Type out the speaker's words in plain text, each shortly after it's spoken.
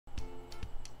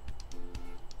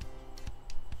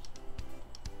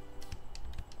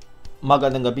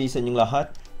Magandang gabi sa inyong lahat.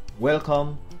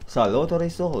 Welcome sa Lotto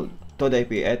Result Today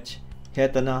PH.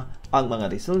 Heto na ang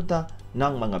mga resulta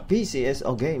ng mga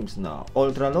Pcso games na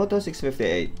Ultra Lotto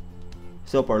 658,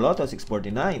 Super Lotto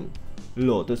 649,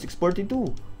 Lotto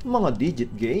 642, mga digit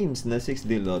games na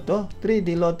 6D Lotto,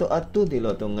 3D Lotto at 2D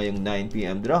Lotto ngayong 9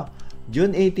 PM draw,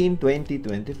 June 18,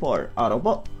 2024, araw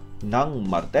po ng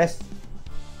Martes.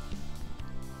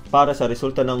 Para sa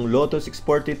resulta ng Lotto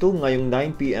 642 ngayong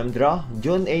 9 PM draw,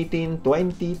 June 18,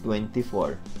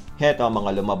 2024. Heto ang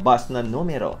mga lumabas na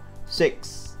numero: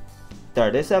 6,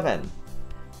 37,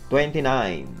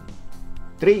 29,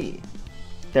 3,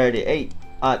 38,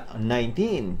 at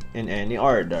 19 in any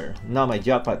order na may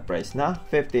jackpot price na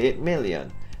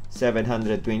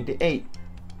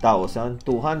 58,728,259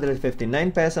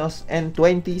 pesos and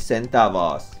 20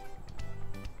 centavos.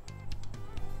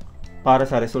 Para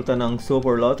sa resulta ng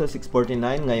Super Lotto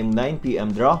 649 ngayong 9 PM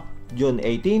draw, June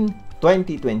 18,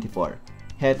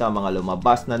 2024. Heto ang mga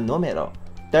lumabas na numero: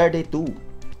 32,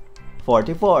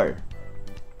 44,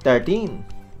 13,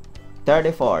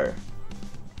 34,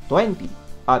 20,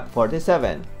 at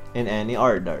 47 in any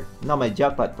order na may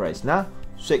jackpot price na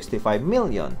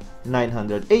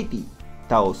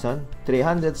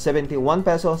 65,980,371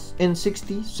 pesos and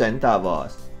 60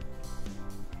 centavos.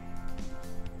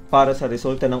 Para sa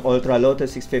resulta ng Ultra Lotto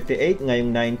 658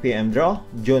 ngayong 9 PM draw,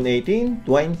 June 18,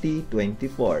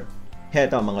 2024.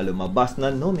 Heto ang mga lumabas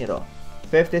na numero: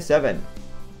 57,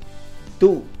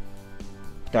 2,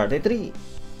 33,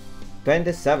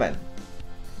 27,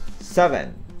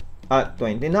 7, at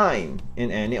 29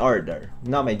 in any order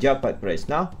na may jackpot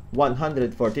price na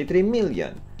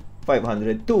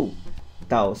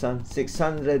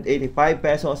 143,502,685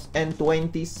 pesos and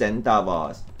 20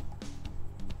 centavos.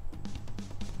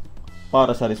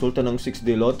 Para sa resulta ng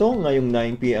 6D Lotto ngayong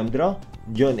 9 PM draw,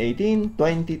 June 18,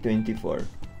 2024.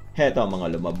 Heto ang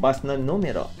mga lumabas na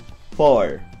numero: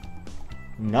 4,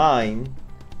 9,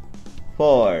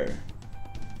 4,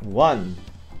 1,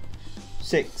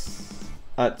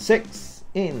 6, at 6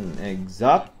 in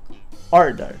exact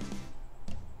order.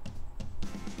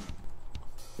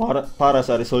 Para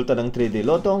sa resulta ng 3D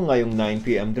Lotto ngayong 9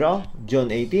 PM draw,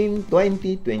 June 18,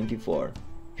 2024.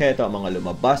 Heto ang mga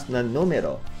lumabas na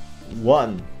numero: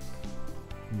 1,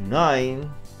 9,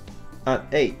 at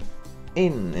 8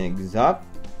 in exact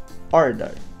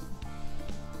order.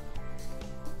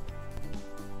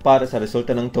 Para sa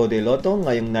resulta ng 2D Lotto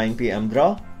ngayong 9 PM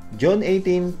draw, June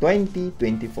 18,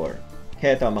 2024.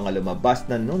 Heto ang mga lumabas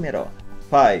na numero: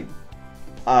 5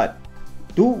 at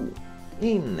 2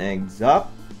 in exact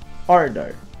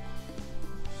order.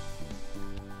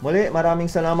 Muli, maraming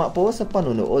salamat po sa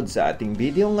panunood sa ating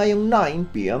video ngayong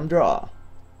 9 PM draw.